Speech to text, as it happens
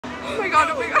Oh my god,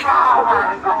 oh my god. Oh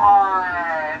my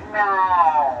god, no.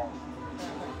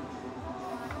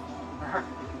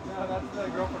 No, that's the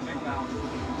girl from Big Mouth.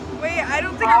 Wait, I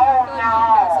don't think Oh I'm...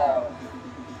 no.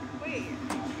 Wait.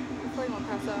 I feel like I'm gonna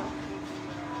pass out.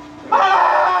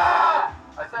 Ah!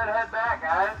 I said head back,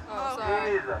 guys. Oh,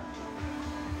 sorry. Jeez.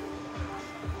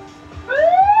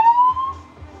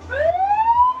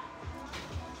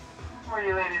 Where are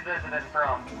you ladies visiting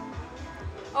from?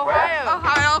 Ohio.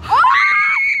 Ohio. Oh!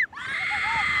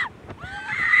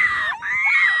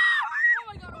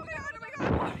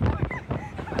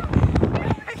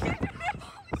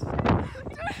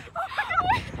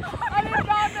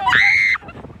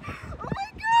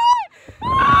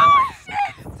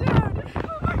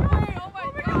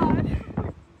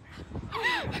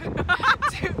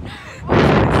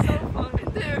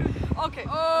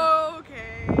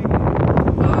 Okay.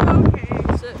 Okay.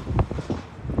 Shit.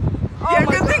 Yeah, my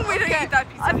good God. thing we didn't Okay. eat that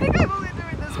pizza. I think I'm only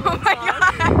doing this Oh one my time.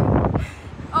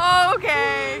 god.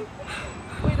 Okay.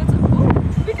 Wait, that's a...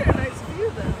 Oh, we get a nice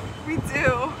view then. We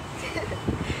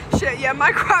do. Shit, yeah,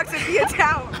 my Crocs would be a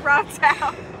town, round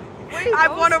town. Wait, I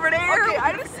have one over there. Okay,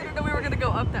 I just didn't know we were gonna go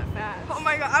up that fast. Oh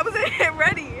my god, I wasn't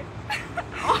ready.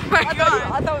 Oh my I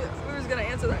god. thought we were gonna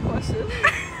answer that question.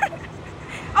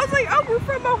 I was like, oh, we're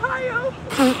from Ohio.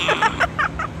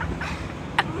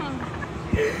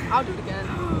 I'll do it again.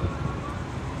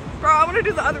 Bro, I want to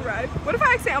do the other ride. What if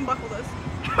I actually unbuckle this?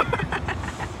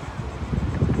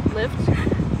 Lift?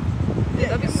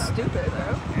 Yeah, That'd be yeah. stupid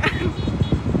though.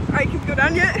 Alright, can we go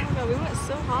down yet? Oh no, we went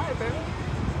so high, bro.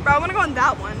 Bro, I want to go on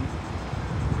that one.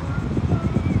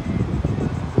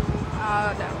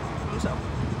 No. I'm so.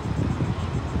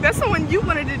 That's the one you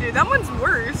wanted to do. That one's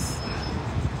worse.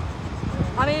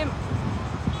 I mean,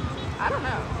 I don't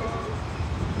know.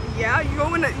 Yeah, you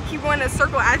keep going in a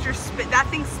circle as your that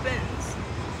thing spins.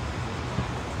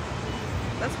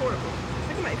 That's horrible.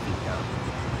 Look at my feet though.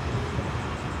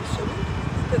 Should we?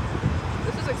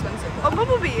 This is expensive. Oh,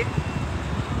 Bumblebee.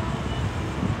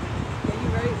 Yeah, you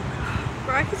right.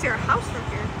 Bro, I can see our house from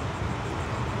here.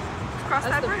 Let's cross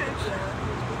that bridge. Yeah,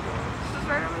 This is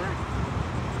right over there.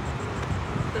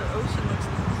 the ocean looks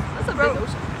nice. That's a Bro. big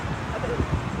ocean.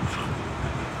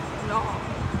 No.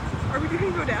 Are we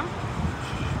gonna go down?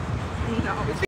 No.